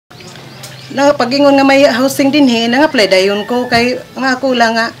na pagingon nga may housing din he, nang-apply dayon ko kay nga ako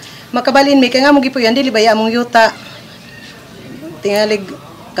lang nga makabalin mi kay nga mo gipuyan dili baya among yuta. Tingalig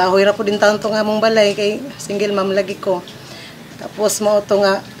kahoy ra po din taon to nga among balay kay single mom lagi ko. Tapos mo to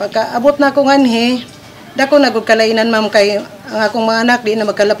nga pagkaabot na ko nganhi, dako nagud kalainan ma'am kay ang akong mga anak di na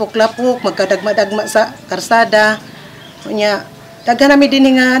magkalapok-lapok, magkadagma-dagma sa karsada. Unya daghan nami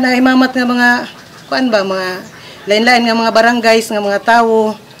din nga naimamat nga mga kuan ba mga lain-lain nga mga barangays nga mga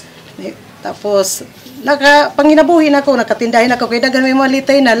tawo. Tapos panginabuhin ako, nakatindahin ako kay daghan may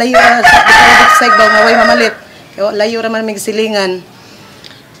malitay na layo sa igbaw nga way mamalit. Kay layo ra man mig silingan.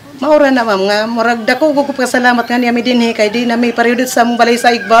 Maura na ma'am nga murag dako ko pasalamat nga niya mi dinhi kay di na may period sa among balay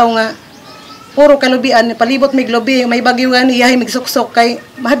sa igbaw nga puro kalubian palibot mig lobi may bagyo nga niya mig suksok kay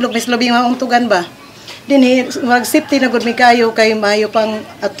mahadlok mis lobi nga tugan ba. Dinhi murag safety na gud mi kayo kay maayo pang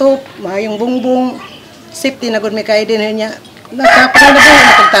atop, maayong bungbong. Safety na gud mi kay dinhi nya. Nakapanabuhi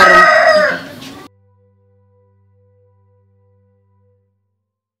na pagtarong.